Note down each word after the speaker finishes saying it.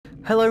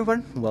Hello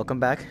everyone, welcome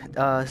back.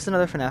 This is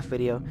another Fnaf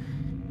video.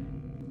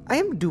 I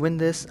am doing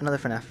this, another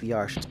Fnaf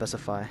VR, I should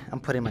specify. I'm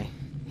putting my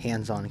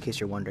hands on in case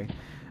you're wondering.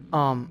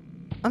 I'm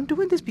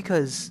doing this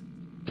because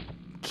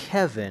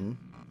Kevin,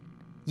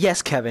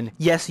 yes Kevin,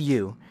 yes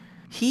you,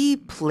 he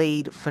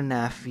played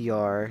Fnaf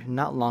VR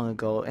not long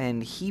ago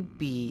and he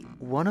beat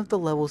one of the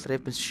levels that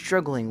I've been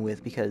struggling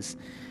with because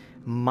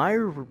my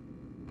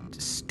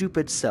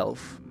stupid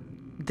self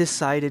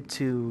decided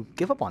to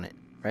give up on it,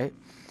 right?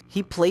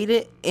 He played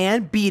it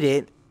and beat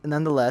it.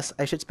 Nonetheless,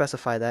 I should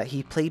specify that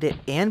he played it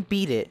and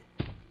beat it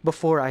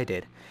before I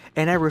did,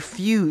 and I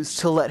refused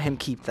to let him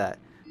keep that.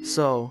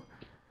 So,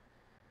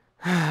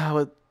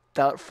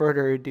 without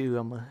further ado,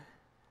 I'm gonna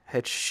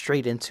head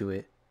straight into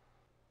it.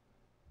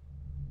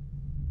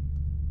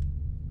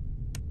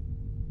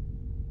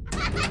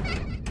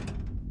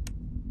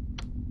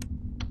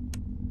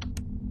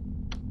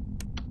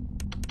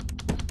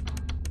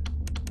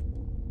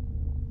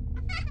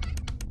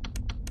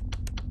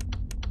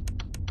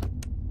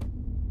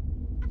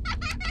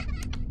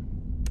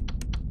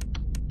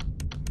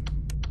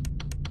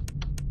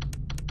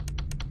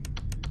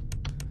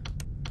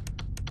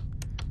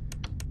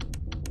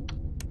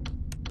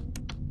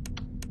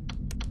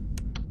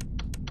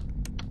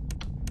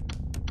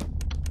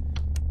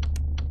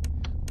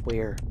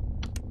 Where?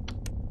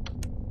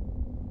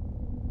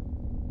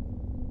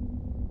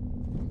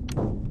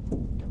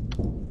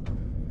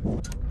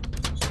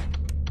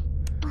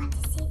 Want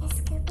to see the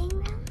scooping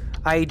room?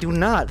 I do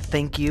not,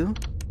 thank you.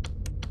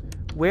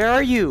 Where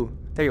are you?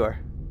 There you are.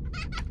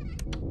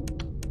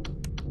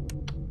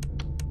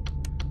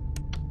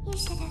 You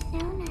should have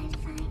known I'd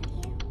find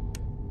you.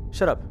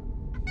 Shut up.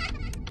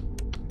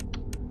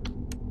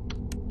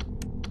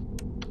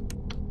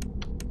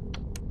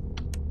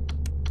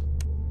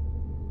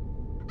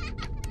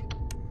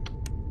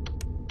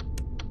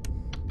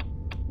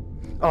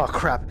 Oh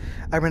crap,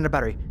 I ran out of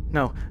battery.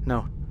 No,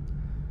 no.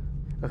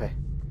 Okay.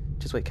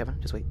 Just wait, Kevin.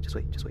 Just wait, just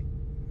wait, just wait.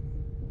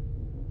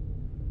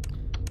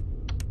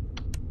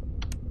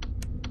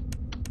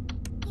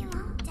 You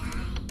won't die.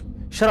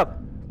 Shut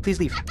up. Please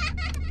leave.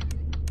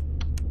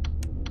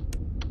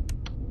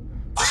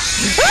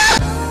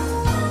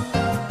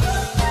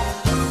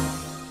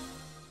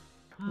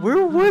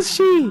 Where was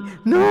she?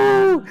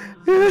 No!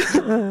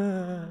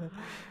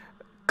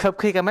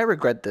 Cupcake, I might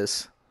regret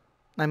this.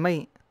 I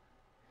might.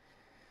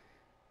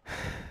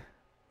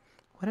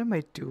 What am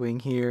I doing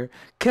here?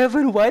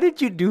 Kevin, why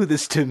did you do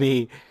this to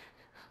me?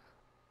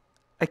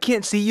 I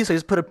can't see you, so I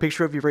just put a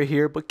picture of you right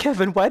here. But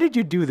Kevin, why did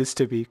you do this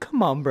to me?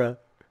 Come on, bruh.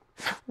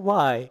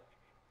 Why?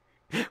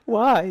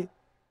 Why?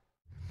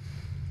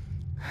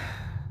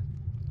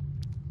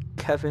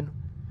 Kevin.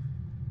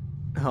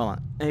 Hold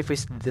on. Let me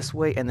face this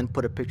way and then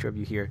put a picture of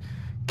you here.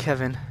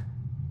 Kevin.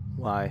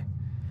 Why?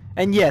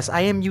 And yes,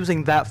 I am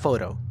using that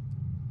photo.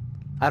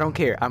 I don't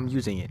care. I'm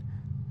using it.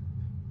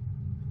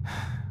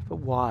 But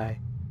why?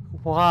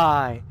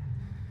 Why?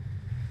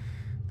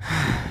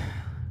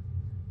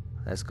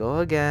 Let's go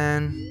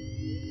again.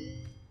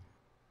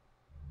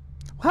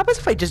 What happens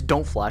if I just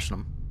don't flash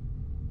them?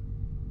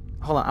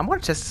 Hold on, I'm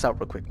gonna test this out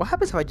real quick. What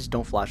happens if I just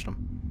don't flash them?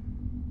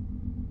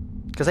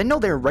 Because I know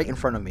they're right in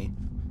front of me.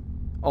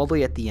 All the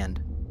way at the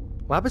end.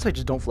 What happens if I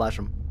just don't flash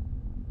them?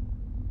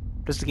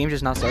 Does the game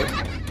just not start?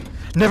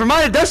 Never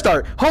mind, it does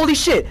start! Holy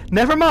shit!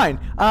 Never mind!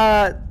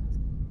 I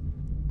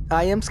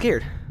am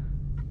scared.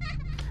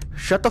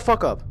 Shut the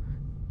fuck up.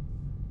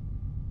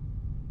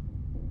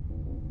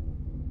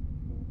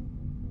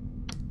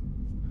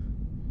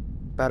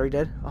 Battery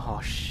dead? Oh,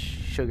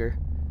 sugar.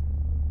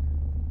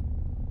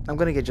 I'm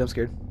gonna get jump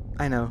scared.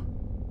 I know.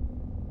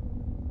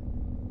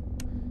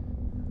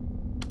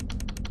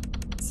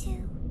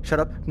 2.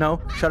 Shut up.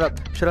 No. Shut up.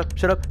 Shut up.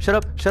 Shut up. Shut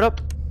up. Shut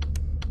up.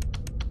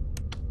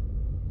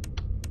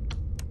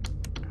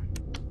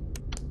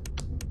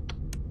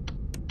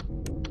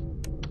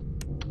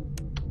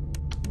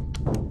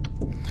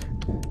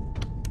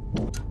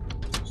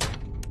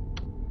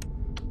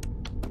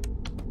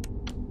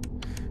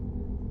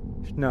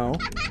 No.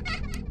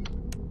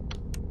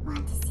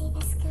 Want to see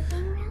the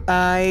scooping room?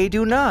 I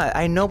do not.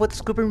 I know what the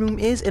scooping room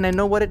is and I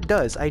know what it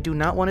does. I do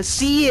not want to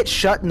see it.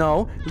 Shut.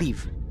 No.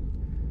 Leave.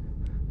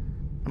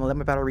 I'm gonna let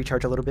my battery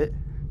recharge a little bit.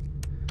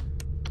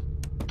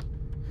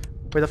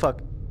 Where the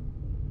fuck?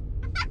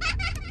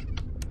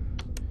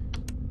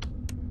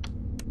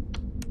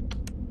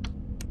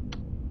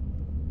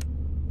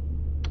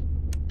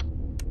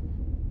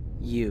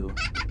 You.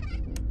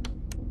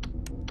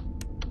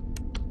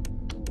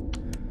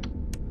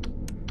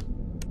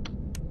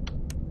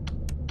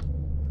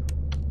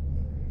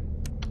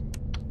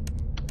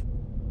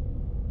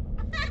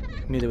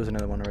 Knew there was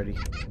another one already.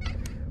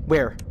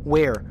 Where?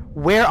 Where?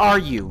 Where are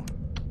you?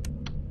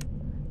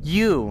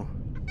 You.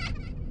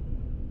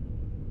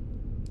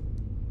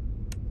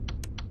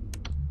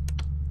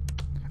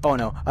 Oh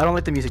no, I don't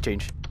like the music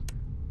change.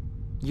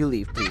 You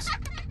leave, please.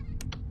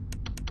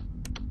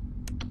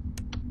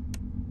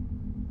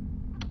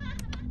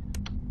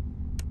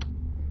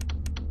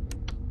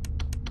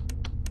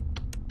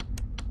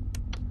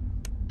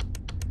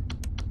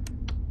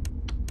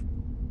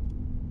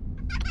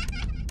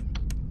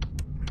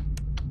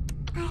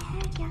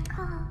 heard your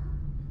call.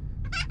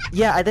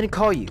 Yeah, I didn't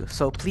call you,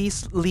 so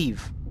please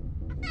leave.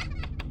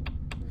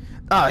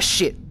 Ah,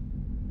 shit.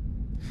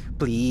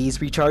 Please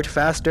recharge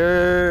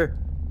faster.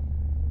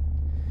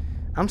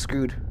 I'm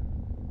screwed.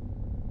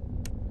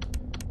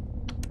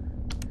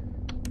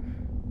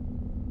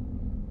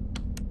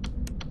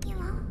 You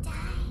won't die.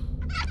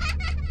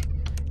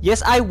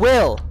 Yes, I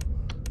will.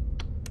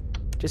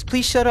 Just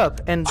please shut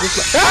up and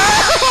just.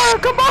 Ah,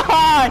 come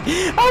on!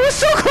 I was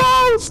so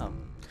close. Oh.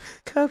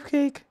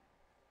 Cupcake.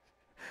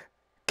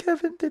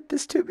 Kevin did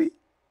this to me.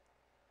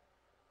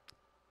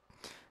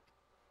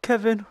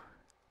 Kevin,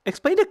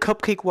 explain to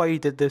Cupcake why you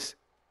did this.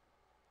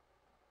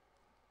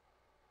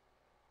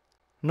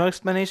 No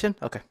explanation?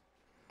 Okay.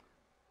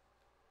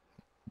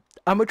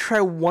 I'm gonna try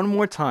one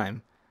more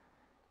time.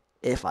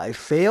 If I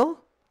fail,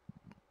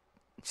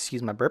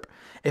 excuse my burp.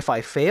 If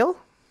I fail,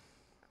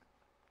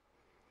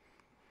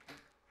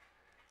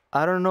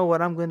 I don't know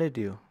what I'm gonna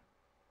do.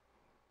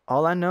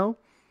 All I know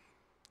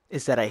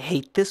is that I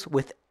hate this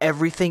with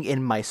everything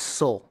in my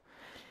soul.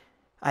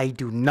 I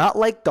do not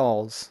like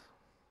dolls.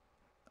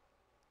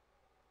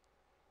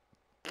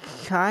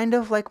 Kind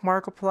of like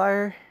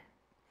Markiplier.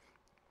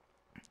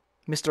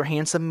 Mr.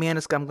 Handsome Man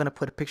is I'm gonna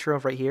put a picture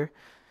of right here.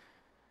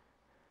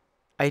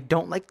 I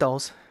don't like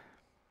dolls.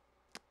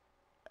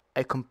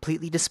 I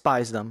completely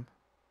despise them.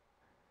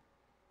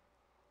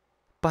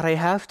 But I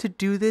have to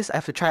do this. I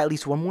have to try at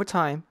least one more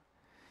time.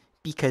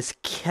 Because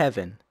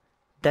Kevin.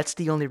 That's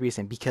the only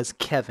reason. Because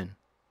Kevin.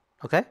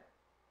 Okay?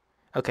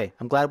 Okay,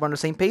 I'm glad we're on the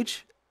same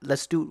page.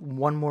 Let's do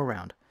one more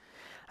round.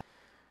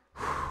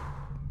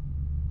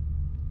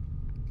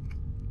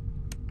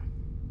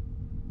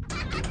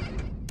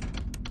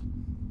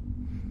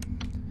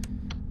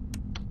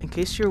 In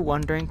case you're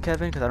wondering,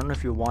 Kevin, because I don't know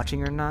if you're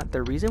watching or not,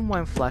 the reason why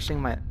I'm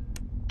flashing my...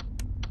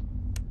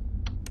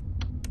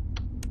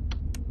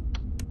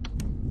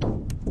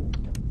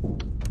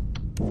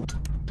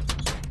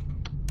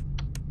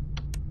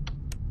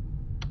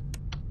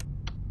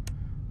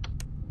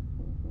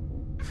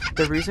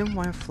 The reason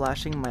why I'm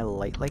flashing my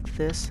light like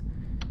this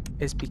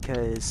is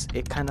because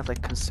it kind of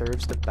like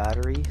conserves the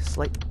battery,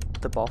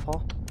 the ball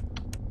fall.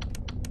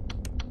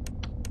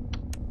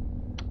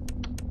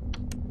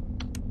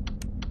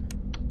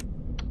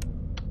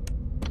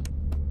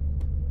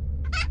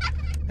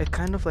 It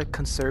kind of like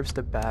conserves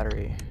the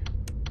battery.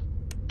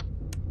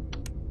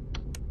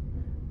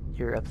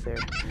 You're up there.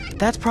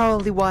 That's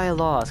probably why I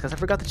lost, because I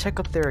forgot to check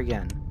up there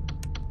again.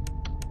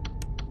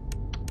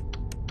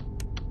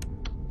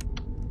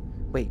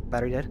 Wait,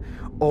 battery dead?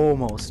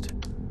 Almost.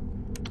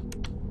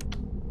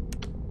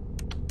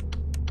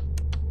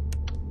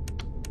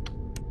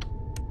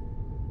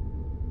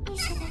 You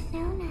should have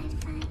known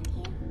I'd find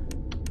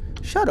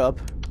you. Shut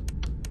up.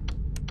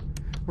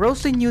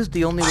 Roasting you is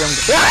the only way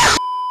I'm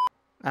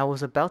I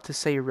was about to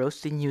say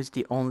roasting you is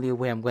the only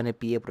way I'm going to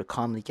be able to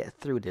calmly get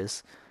through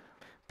this.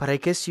 But I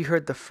guess you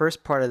heard the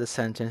first part of the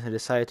sentence and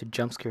decided to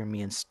jump scare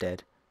me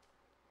instead.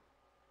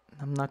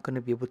 I'm not going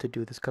to be able to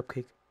do this,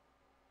 Cupcake.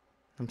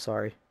 I'm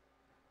sorry.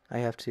 I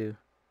have to.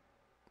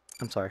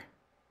 I'm sorry.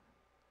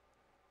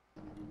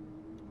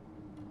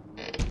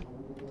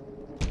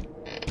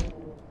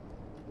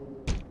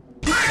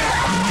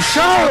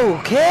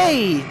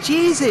 Okay!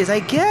 Jesus, I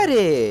get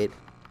it!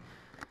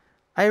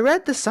 I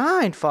read the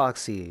sign,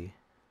 Foxy.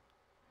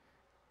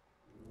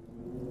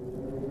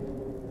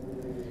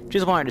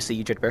 Just wanted to see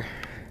you, Jitbear.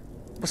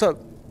 What's up?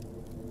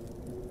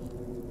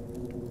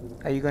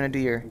 Are you gonna do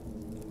your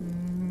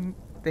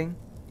thing?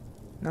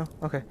 No?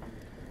 Okay.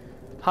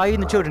 How you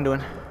and the children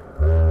doing?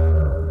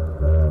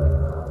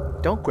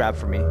 Don't grab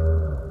for me.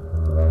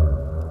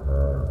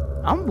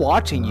 I'm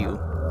watching you.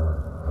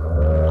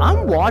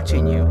 I'm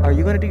watching you. Are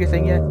you gonna do your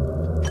thing yet?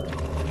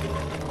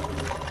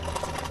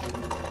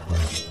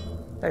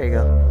 There you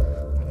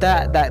go.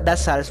 That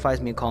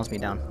satisfies me and calms me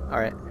down.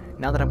 Alright,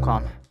 now that I'm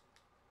calm.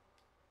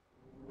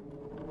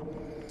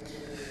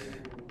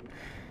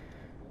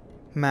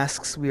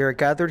 Masks, we are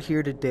gathered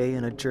here today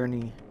in a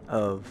journey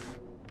of...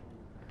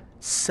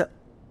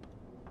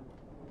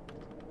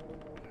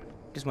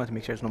 Just wanted to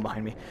make sure there's no one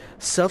behind me.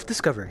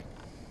 Self-discovery.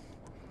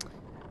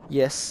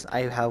 Yes,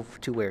 I have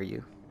to wear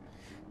you.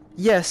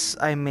 Yes,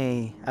 I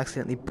may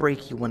accidentally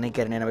break you when I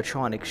get an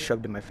animatronic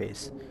shoved in my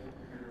face.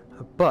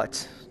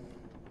 But...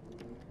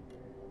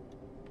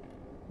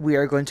 we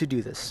are going to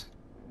do this.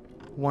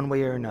 One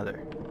way or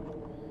another.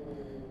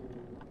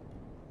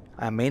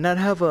 I may not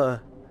have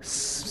a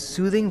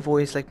soothing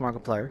voice like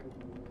Markiplier.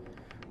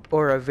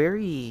 Or a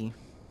very...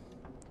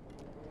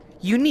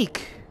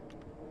 unique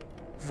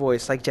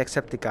voice like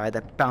Jacksepticeye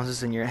that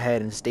bounces in your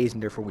head and stays in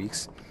there for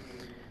weeks.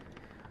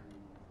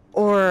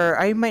 Or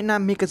I might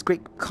not make as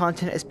great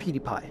content as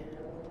PewDiePie.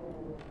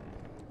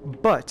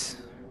 But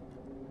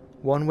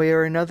one way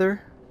or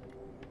another,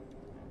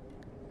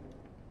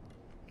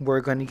 we're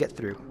gonna get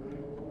through.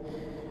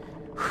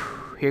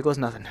 Here goes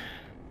nothing.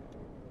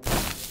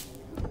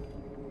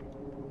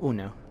 Oh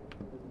no.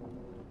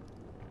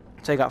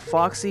 So I got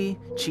Foxy,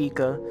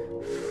 Chica,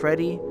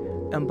 Freddy,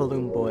 and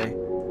Balloon Boy.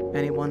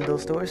 Any one of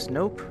those doors?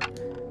 Nope.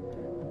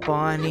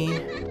 Bonnie.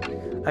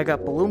 I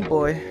got Balloon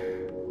Boy.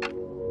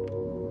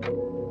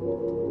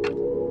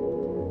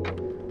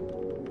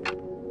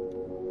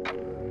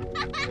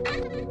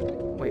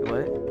 Wait,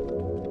 what?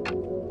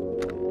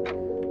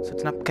 So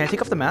it's not. Can I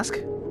take off the mask?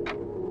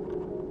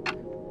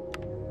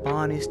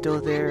 Bonnie's still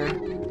there.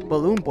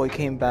 Balloon Boy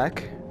came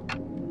back.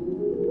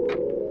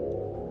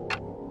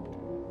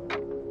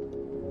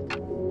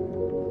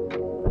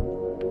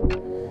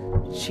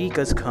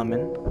 Chica's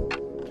coming.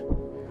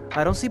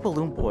 I don't see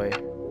Balloon Boy.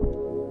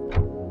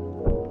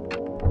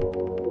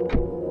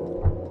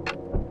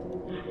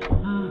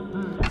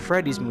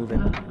 Freddy's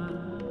moving.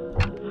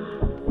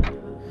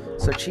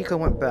 So Chica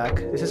went back.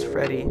 This is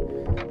Freddy.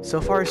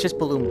 So far it's just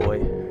Balloon Boy.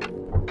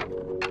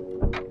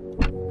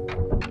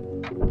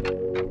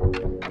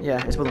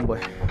 Yeah, it's Balloon Boy.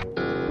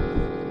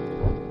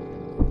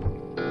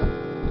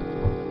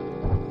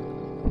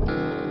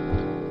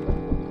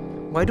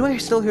 Why do I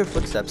still hear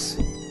footsteps?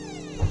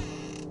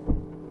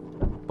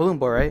 Balloon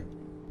Boy, right?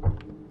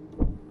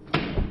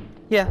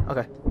 Yeah,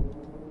 okay.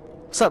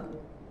 What's up?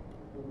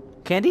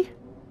 Candy?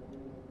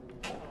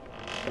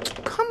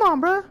 Come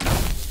on, bruh.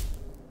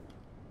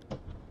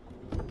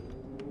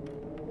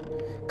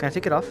 Can I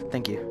take it off?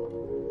 Thank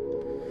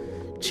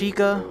you.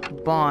 Chica,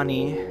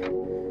 Bonnie,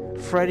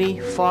 Freddy,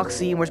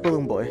 Foxy, and where's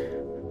Balloon Boy?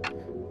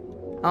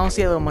 I don't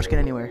see that little munchkin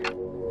anywhere.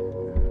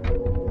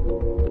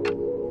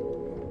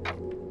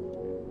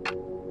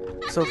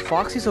 So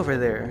Foxy's over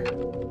there.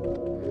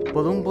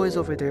 Balloon Boy's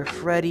over there.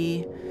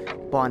 Freddy,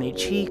 Bonnie,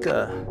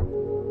 Chica.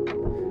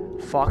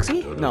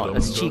 Foxy? No,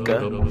 that's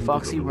Chica.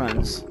 Foxy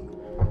runs.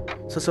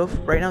 So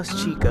right now it's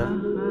Chica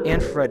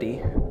and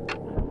Freddy.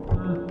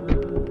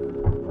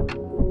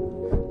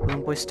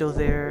 Balloon Boy's still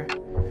there.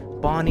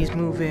 Bonnie's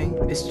moving.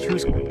 Is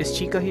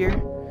Chica here?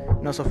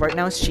 No, so right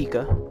now it's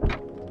Chica.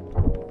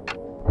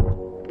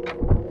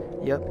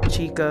 Yep,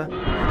 Chica.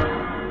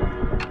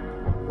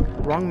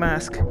 Wrong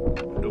mask.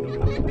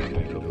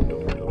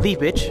 Leave,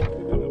 bitch.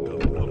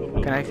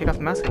 Can I take off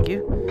the mask? Thank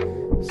you.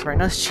 So right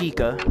now it's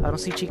Chica. I don't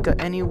see Chica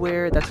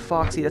anywhere. That's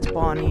Foxy. That's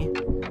Bonnie.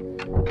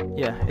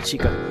 Yeah, it's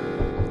Chica.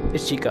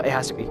 It's Chica. It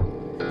has to be.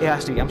 It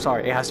has to be. I'm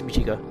sorry. It has to be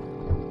Chica.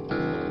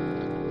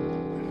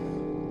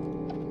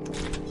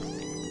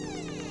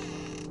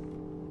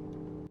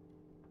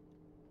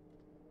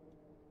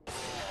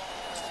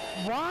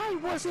 Why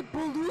was it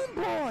Balloon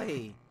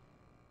Boy?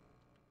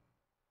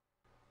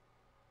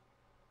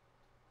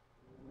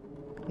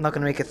 I'm not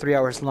gonna make it 3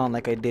 hours long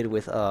like I did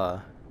with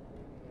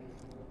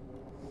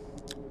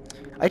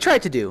I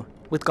tried to do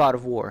with God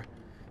of War.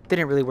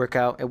 Didn't really work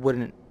out. It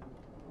wouldn't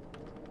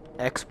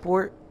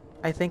export,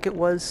 I think it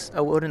was.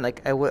 I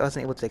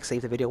wasn't able to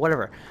save the video.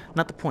 Whatever.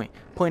 Not the point.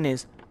 Point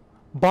is,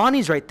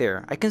 Bonnie's right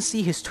there. I can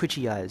see his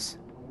twitchy eyes.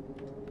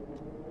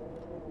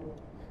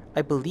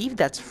 I believe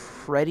that's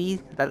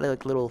Freddy. That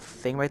like little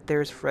thing right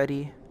there is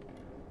Freddy.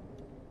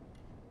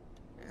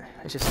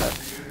 It's just that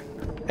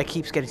I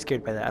keep getting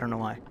scared by that. I don't know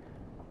why.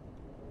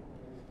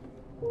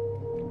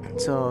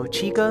 So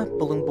Chica,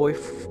 Balloon Boy,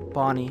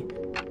 Bonnie,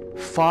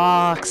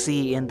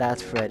 Foxy, and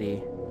that's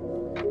Freddy.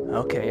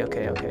 Okay. I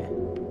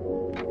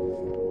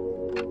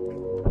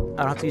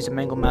don't have to use a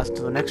mango mask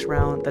until the next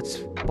round. That's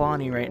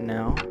Bonnie right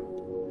now.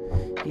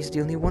 He's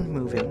the only one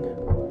moving.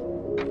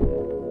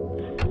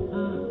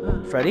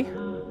 Freddy?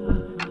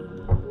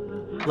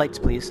 Lights,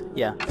 please.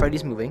 Yeah,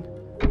 Freddy's moving.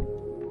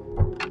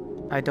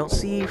 I don't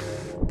see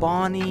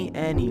Bonnie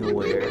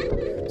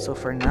anywhere. So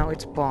for now,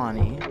 it's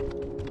Bonnie.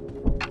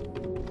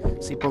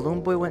 See,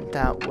 Balloon Boy went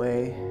that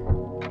way.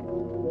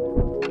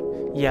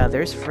 Yeah,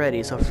 there's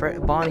Freddy. So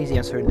Bonnie's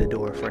answering the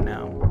door for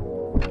now.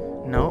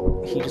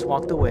 No, he just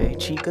walked away.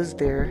 Chica's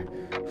there.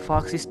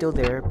 Foxy's still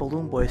there.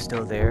 Balloon Boy's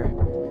still there.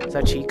 Is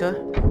that Chica?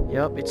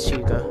 Yup, it's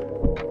Chica.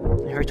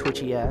 And her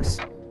twitchy ass.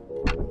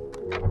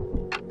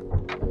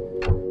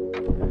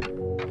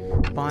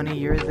 Bonnie,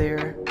 you're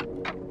there.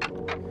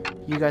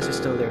 You guys are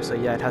still there, so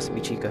yeah, it has to be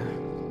Chica.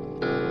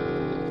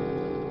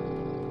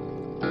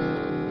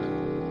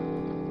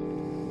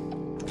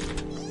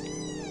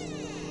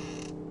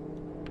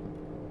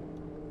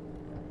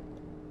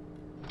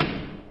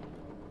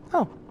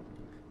 Oh.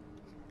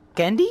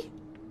 Candy?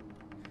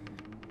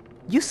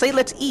 You say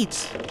let's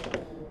eat.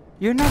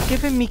 You're not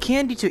giving me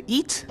candy to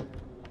eat?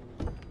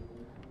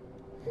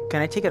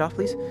 Can I take it off,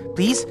 please?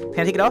 Please? Can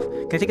I take it off?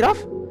 Can I take it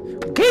off?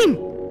 Game!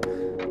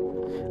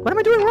 What am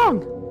I doing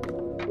wrong?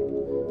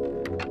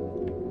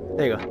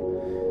 There you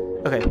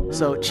go. Okay,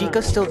 so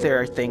Chica's still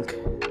there, I think.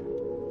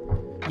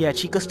 Yeah,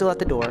 Chica's still at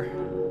the door.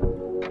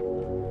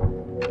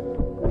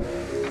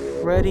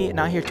 Freddy,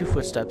 now I hear 2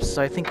 footsteps,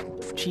 so I think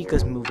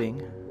Chica's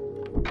moving.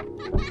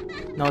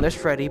 No, there's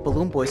Freddy.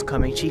 Balloon Boy's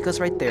coming. Chica's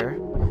right there.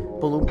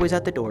 Balloon Boy's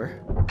at the door.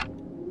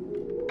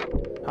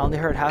 I only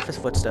heard half his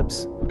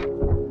footsteps.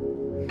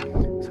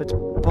 So it's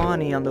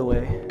Bonnie on the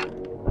way.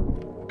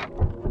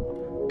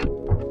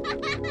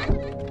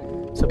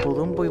 So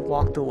Balloon Boy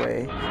walked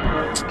away.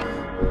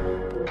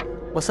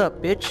 What's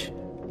up, bitch?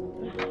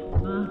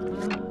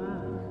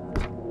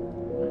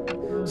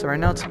 So right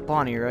now it's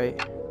Bonnie, right?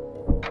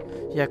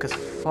 Yeah, because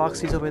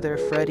Foxy's over there,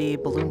 Freddy,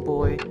 Balloon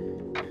Boy.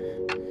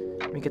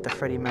 me get the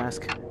Freddy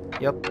mask.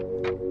 Yep.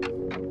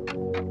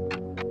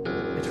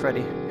 It's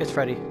Freddy. It's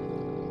Freddy.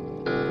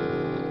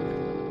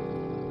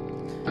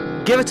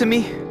 Give it to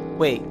me!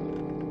 Wait.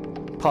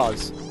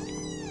 Pause.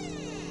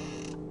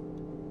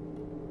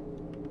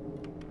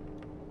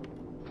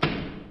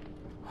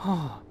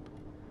 Oh.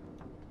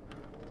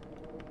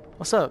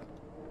 What's up?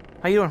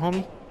 How you doing,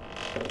 homie?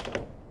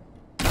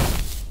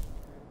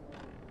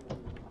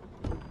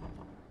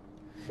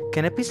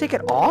 Can I please take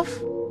it off?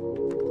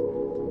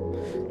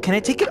 Can I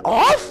take it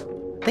off?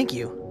 Thank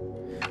you.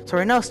 So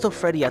right now it's still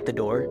Freddy at the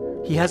door.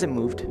 He hasn't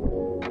moved.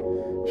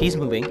 He's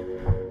moving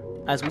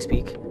as we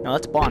speak. Now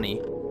that's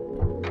Bonnie.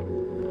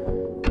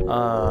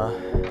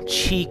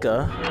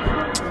 Chica.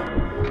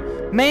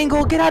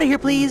 Mangle, get out of here,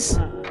 please.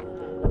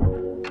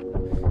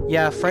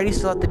 Yeah, Freddy's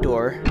still at the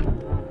door.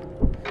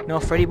 No,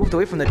 Freddy moved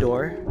away from the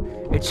door.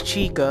 It's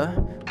Chica.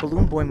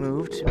 Balloon Boy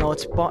moved. No,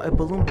 it's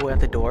Balloon Boy at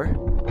the door.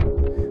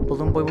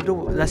 Balloon Boy moved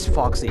away. That's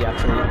Foxy,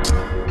 actually.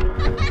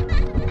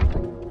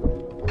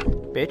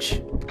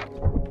 Bitch.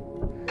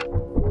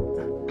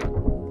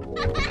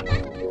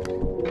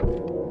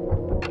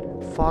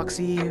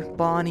 Foxy,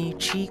 Bonnie,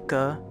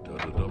 Chica.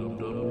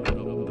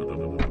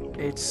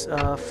 It's,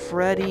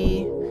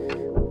 Freddy.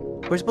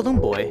 Where's Balloon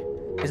Boy?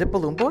 Is it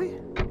Balloon Boy?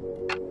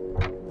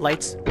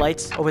 Lights,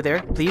 lights, over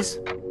there, please.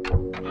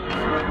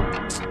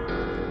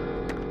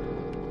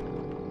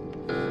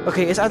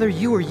 Okay, it's either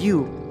you or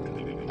you.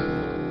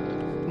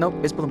 Nope,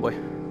 it's Balloon Boy.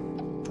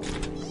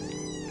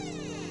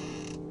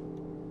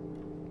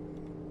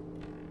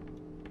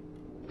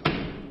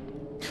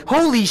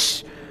 Holy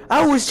sh!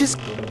 I was just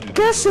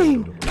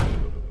guessing!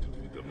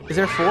 Is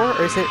there 4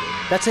 or is it...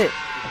 That's it.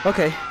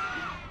 Okay.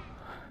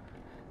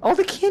 All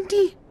the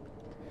candy!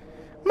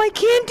 My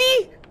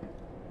candy!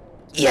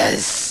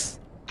 Yes!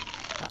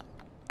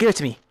 Give it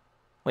to me.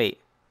 Wait.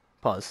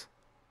 Pause.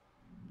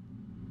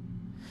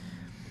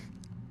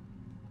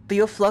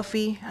 Theo,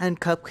 Fluffy, and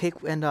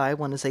Cupcake and I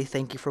want to say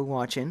thank you for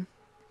watching.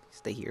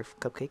 Stay here,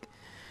 Cupcake.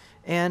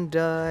 And,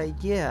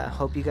 yeah,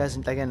 hope you guys...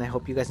 Again, I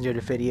hope you guys enjoyed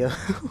the video.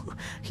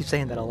 Keep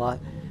saying that a lot.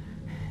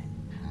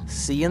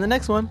 See you in the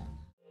next one.